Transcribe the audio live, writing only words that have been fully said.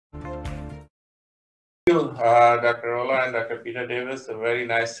Thank you, Dr. Ola and Dr. Peter Davies. A very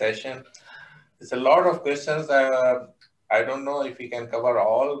nice session. There's a lot of questions. I don't know if we can cover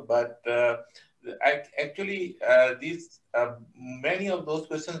all, but actually, many of those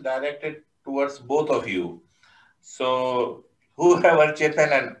questions directed towards both of you. So whoever chip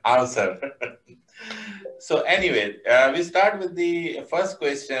in and answer. So anyway, we start with the first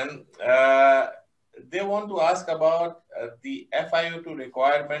question. They want to ask about the FiO2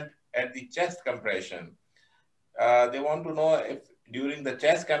 requirement at the chest compression. They want to know if during the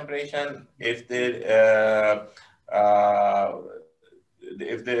chest compression, if they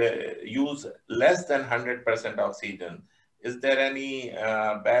use less than 100% oxygen, is there any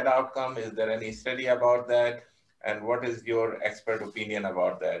bad outcome? Is there any study about that? And what is your expert opinion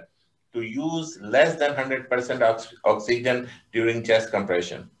about that? To use less than 100% oxygen during chest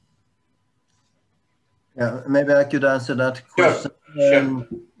compression? Yeah, maybe I could answer that question. Sure.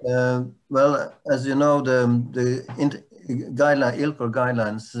 Well, as you know, the guideline, ILCOR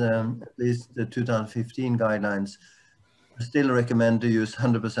guidelines, at least the 2015 guidelines, still recommend to use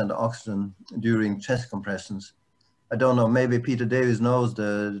 100% oxygen during chest compressions. I don't know, maybe Peter Davies knows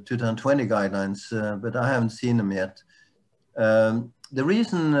the 2020 guidelines, but I haven't seen them yet. The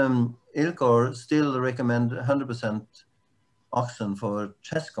reason ILCOR still recommend 100% oxygen for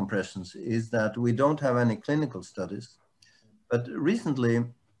chest compressions is that we don't have any clinical studies. But recently,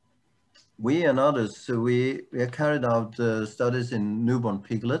 we and others, so we have carried out studies in newborn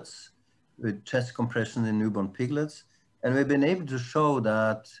piglets with chest compression in newborn piglets. And we've been able to show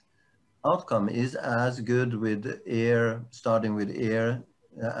that outcome is as good with air, starting with air,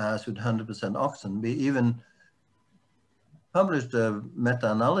 as with 100% oxygen. We even published a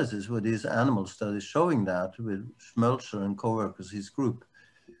meta-analysis with these animal studies showing that with Schmelzer and co-workers, his group.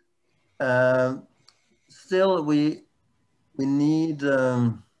 Still, we need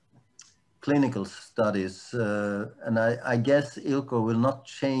clinical studies, and I guess ILCO will not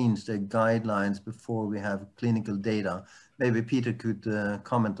change the guidelines before we have clinical data. Maybe Peter could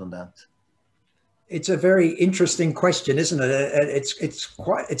comment on that. It's a very interesting question, isn't it?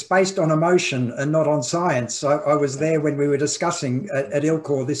 It's based on emotion and not on science. I was there when we were discussing at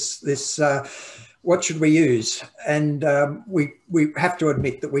ILCOR this what should we use, and we have to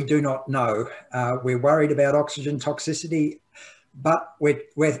admit that we do not know. We're worried about oxygen toxicity, but we're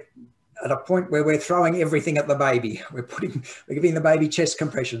at a point where we're throwing everything at the baby. We're giving the baby chest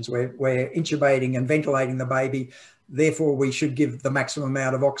compressions. We're intubating and ventilating the baby. Therefore, we should give the maximum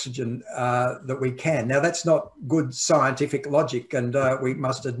amount of oxygen that we can. Now, that's not good scientific logic, and we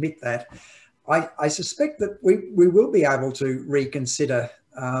must admit that. I suspect that we will be able to reconsider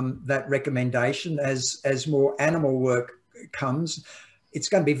that recommendation as more animal work comes. It's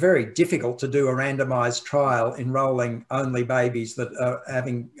going to be very difficult to do a randomized trial enrolling only babies that are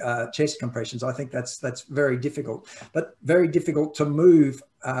having chest compressions. I think that's very difficult, but very difficult to move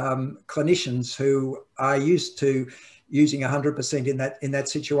clinicians who are used to using 100% in that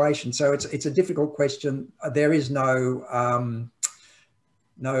situation. So it's a difficult question. There is no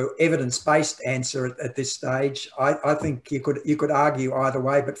evidence-based answer at this stage. I think you could argue either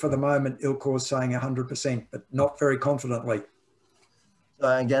way, but for the moment, ILCOR is saying 100%, but not very confidently. So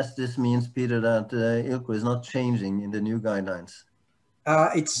I guess this means, Peter, that ILCO is not changing in the new guidelines.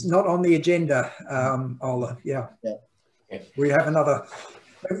 It's not on the agenda, Ola. Yeah. We have another.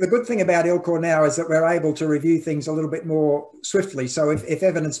 The good thing about ILCOR now is that we're able to review things a little bit more swiftly. So if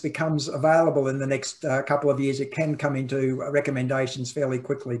evidence becomes available in the next couple of years, it can come into recommendations fairly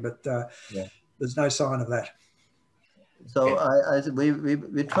quickly, but there's no sign of that. So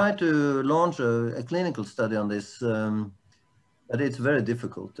we tried to launch a clinical study on this. But it's very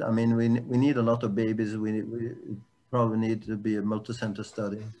difficult. I mean, we need a lot of babies. We probably need to be a multi-center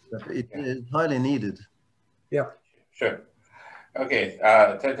study, but it is highly needed. Yeah. Sure. Okay.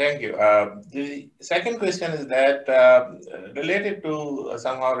 Thank you. The second question is that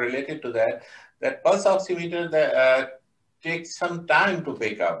somehow related to that pulse oximeter that takes some time to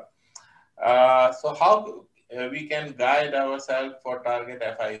pick up. So how we can guide ourselves for target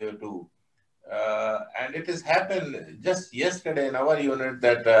FiO2? And it has happened just yesterday in our unit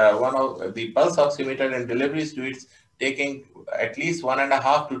that one of the pulse oximeter in delivery suites taking at least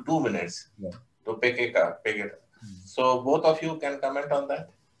 1.5 to 2 minutes to pick it up. So both of you can comment on that.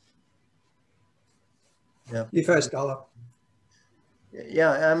 Yeah, you first, Ola.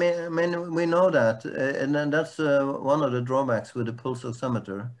 Yeah, I mean, we know that, and then that's one of the drawbacks with the pulse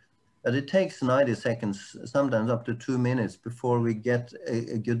oximeter. That it takes 90 seconds, sometimes up to 2 minutes, before we get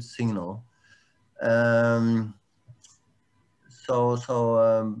a good signal. But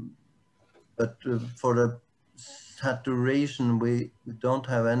for the saturation, we don't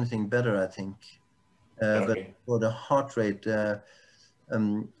have anything better, I think. Okay. But for the heart rate,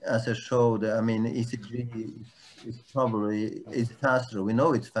 as I showed, I mean, ECG is probably faster. We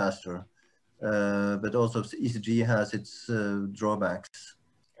know it's faster, but also ECG has its drawbacks.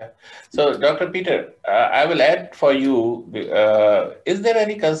 So, Dr. Peter, I will add for you, is there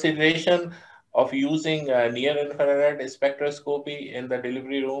any consideration of using near-infrared spectroscopy in the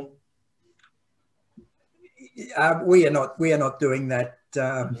delivery room? We are not doing that,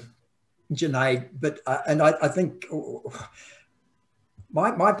 Junaid, but and I think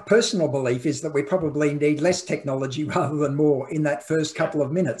my personal belief is that we probably need less technology rather than more in that first couple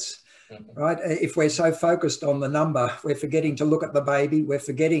of minutes. Right? If we're so focused on the number, we're forgetting to look at the baby, we're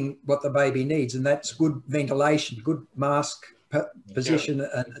forgetting what the baby needs, and that's good ventilation, good mask position,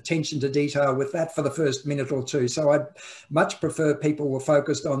 and attention to detail with that for the first minute or two. So I'd much prefer people were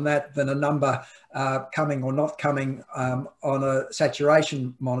focused on that than a number coming or not coming on a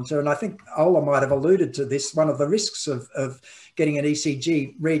saturation monitor. And I think Ola might have alluded to this. One of the risks of getting an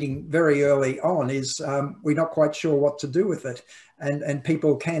ECG reading very early on is we're not quite sure what to do with it. And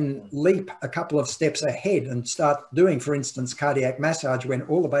people can leap a couple of steps ahead and start doing, for instance, cardiac massage when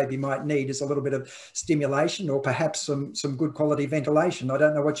all the baby might need is a little bit of stimulation or perhaps some good quality ventilation. I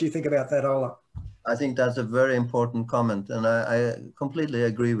don't know what you think about that, Ola. I think that's a very important comment, and I completely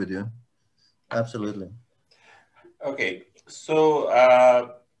agree with you. Absolutely. Okay, so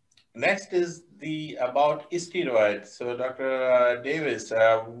next is about steroids. So Dr. Davies,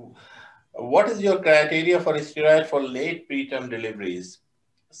 what is your criteria for steroid for late preterm deliveries?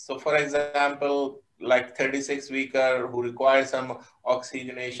 So for example, like 36-weeker who requires some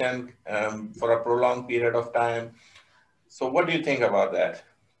oxygenation for a prolonged period of time. So what do you think about that?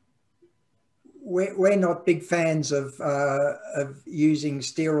 We're not big fans of using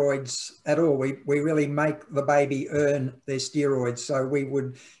steroids at all. We really make the baby earn their steroids. So we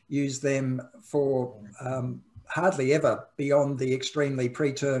would use them for hardly ever beyond the extremely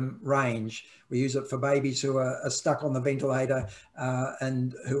preterm range. We use it for babies who are stuck on the ventilator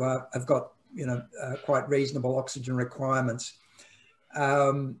and who have got quite reasonable oxygen requirements.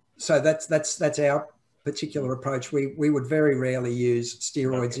 So that's our particular approach. We would very rarely use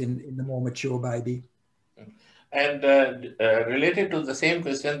steroids in the more mature baby. And related to the same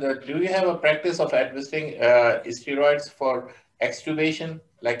question, do you have a practice of administering steroids for extubation,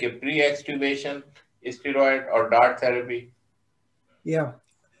 like a pre-extubation steroid or DART therapy? Yeah.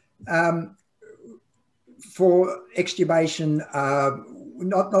 For extubation,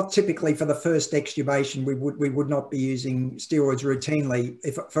 not typically for the first extubation, we would not be using steroids routinely.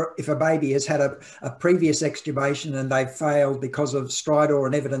 If a baby has had a previous extubation and they've failed because of stridor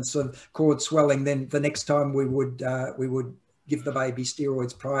and evidence of cord swelling, then the next time we would give the baby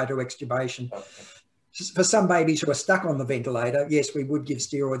steroids prior to extubation. Okay. For some babies who are stuck on the ventilator, yes, we would give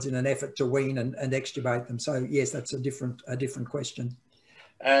steroids in an effort to wean and extubate them. So yes, that's a different question.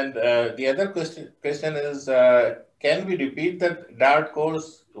 And the other question is, can we repeat the DART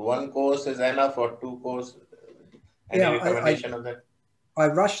course? One course is enough or two courses? Any recommendation of that? I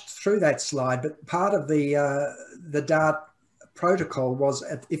rushed through that slide, but part of the DART protocol was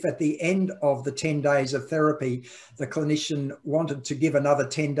if at the end of the 10 days of therapy, the clinician wanted to give another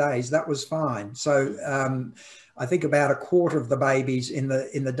 10 days, that was fine. So I think about a quarter of the babies in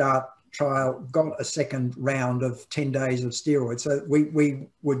the DART trial got a second round of 10 days of steroids. So we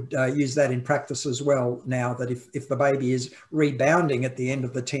would use that in practice as well now, that if the baby is rebounding at the end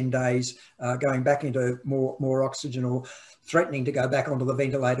of the 10 days, going back into more oxygen or threatening to go back onto the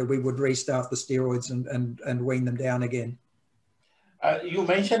ventilator, we would restart the steroids and wean them down again. You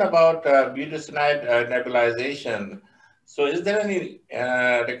mentioned about budesonide nebulization. So is there any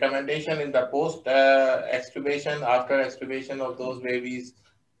recommendation in the post-extubation, after extubation of those babies?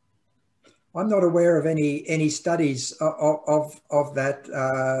 I'm not aware of any studies of that.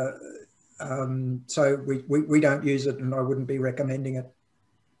 So we don't use it, and I wouldn't be recommending it.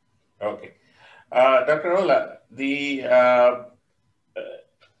 Okay. Dr. Ola, the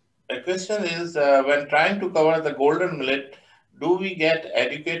question is, when trying to cover the golden millet, do we get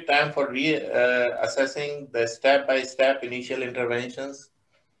adequate time for assessing the step-by-step initial interventions?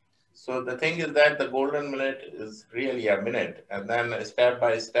 So the thing is that the golden millet is really a minute, and then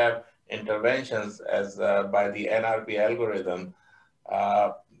step-by-step interventions as by the NRP algorithm.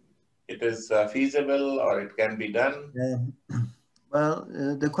 It is feasible or it can be done? Well,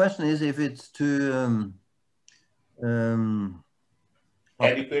 the question is if it's too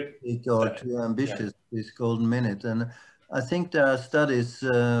adequate or too ambitious, this golden minute. And I think there are studies,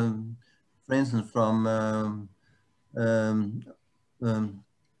 for instance, from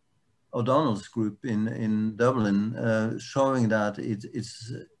O'Donnell's group in Dublin, showing that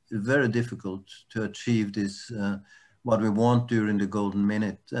it's very difficult to achieve this, what we want during the golden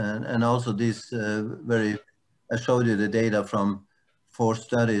minute. And also this I showed you the data from 4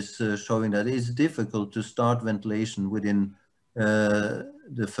 studies showing that it's difficult to start ventilation within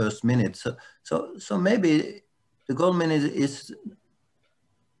the first minute. So maybe the golden minute is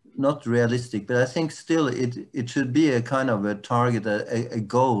not realistic, but I think still it should be a kind of a target, a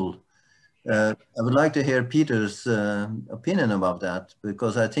goal. I would like to hear Peter's opinion about that,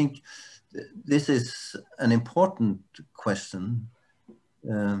 because I think this is an important question.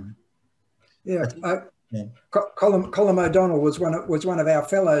 Colm O'Donnell was one of our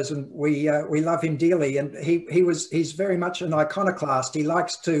fellows, and we love him dearly. And he's very much an iconoclast. He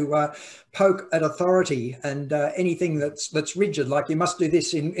likes to poke at authority and anything that's rigid, like you must do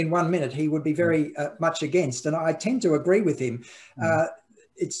this in 1 minute. He would be very much against. And I tend to agree with him.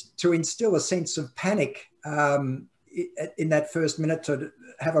 It's to instill a sense of panic in that first minute, to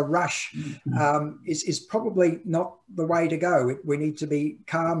have a rush is probably not the way to go. We need to be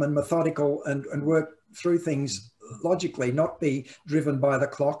calm and methodical and work through things logically, not be driven by the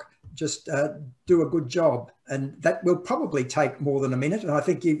clock. Just do a good job, and that will probably take more than a minute. And I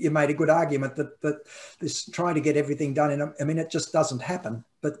think you made a good argument that this trying to get everything done in a minute just doesn't happen.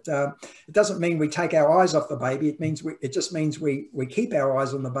 But it doesn't mean we take our eyes off the baby. It just means we keep our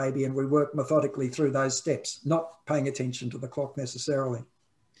eyes on the baby and we work methodically through those steps, not paying attention to the clock necessarily.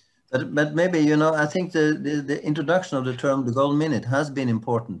 But maybe, you know, I think the introduction of the term the golden minute has been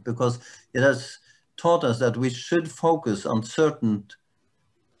important, because it has taught us that we should focus on certain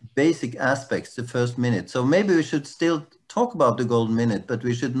basic aspects the first minute. So maybe we should still talk about the golden minute, but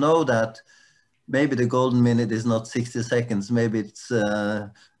we should know that maybe the golden minute is not 60 seconds, maybe it's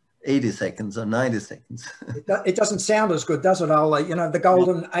 80 seconds or 90 seconds. It doesn't sound as good, does it, Ola? You know, the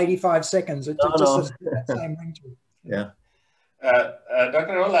golden 85 seconds. It just doesn't have that same ring to it. Yeah.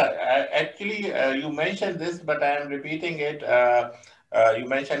 Dr. Ola, actually, you mentioned this, but I am repeating it. You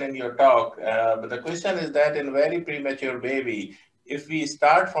mentioned in your talk, but the question is that in very premature baby, if we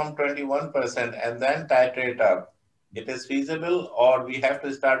start from 21% and then titrate up, it is feasible, or we have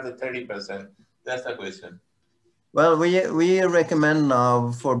to start with 30%? That's the question. Well, we recommend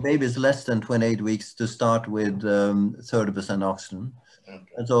now for babies less than 28 weeks to start with 30% oxygen. Okay.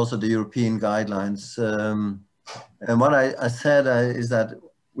 That's also the European guidelines. And what I said is that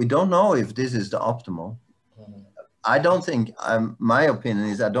we don't know if this is the optimal. I don't think, my opinion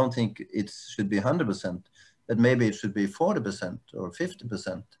is I don't think it should be 100%, but maybe it should be 40% or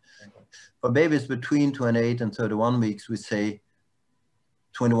 50%. For babies between 28 and 31 weeks, we say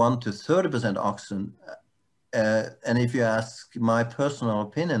 21 to 30% oxygen. And if you ask my personal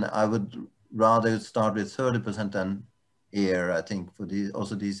opinion, I would rather start with 30% than air, I think, for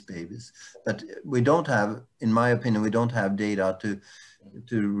also these babies. But we don't have, in my opinion, we don't have data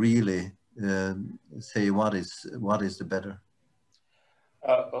to really say what is the better.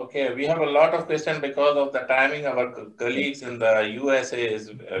 Okay, we have a lot of questions because of the timing. Our colleagues in the USA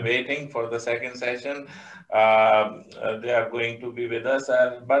is waiting for the second session. They are going to be with us.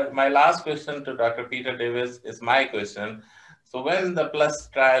 But my last question to Dr. Peter Davies is my question. So when the PLUS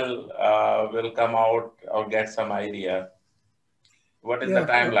trial will come out, or get some idea? What is the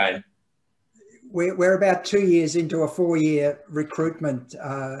timeline? We're about 2 years into a 4-year recruitment,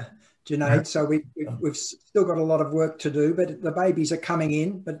 Junaid, so we've still got a lot of work to do, but the babies are coming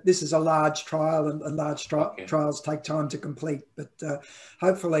in. But this is a large trial, and large trials take time to complete. But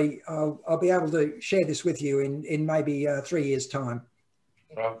hopefully I'll be able to share this with you in maybe 3 years' time.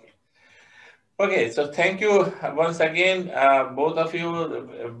 Okay. Okay, so thank you once again, both of you.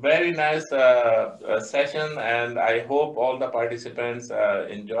 Very nice session, and I hope all the participants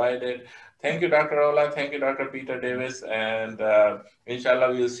enjoyed it. Thank you, Dr. Ola. Thank you, Dr. Peter Davies. And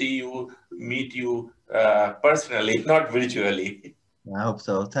inshallah, we'll see you, meet you personally, not virtually. I hope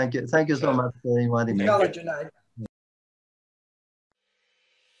so. Thank you. Thank you so much for inviting me. Junaid.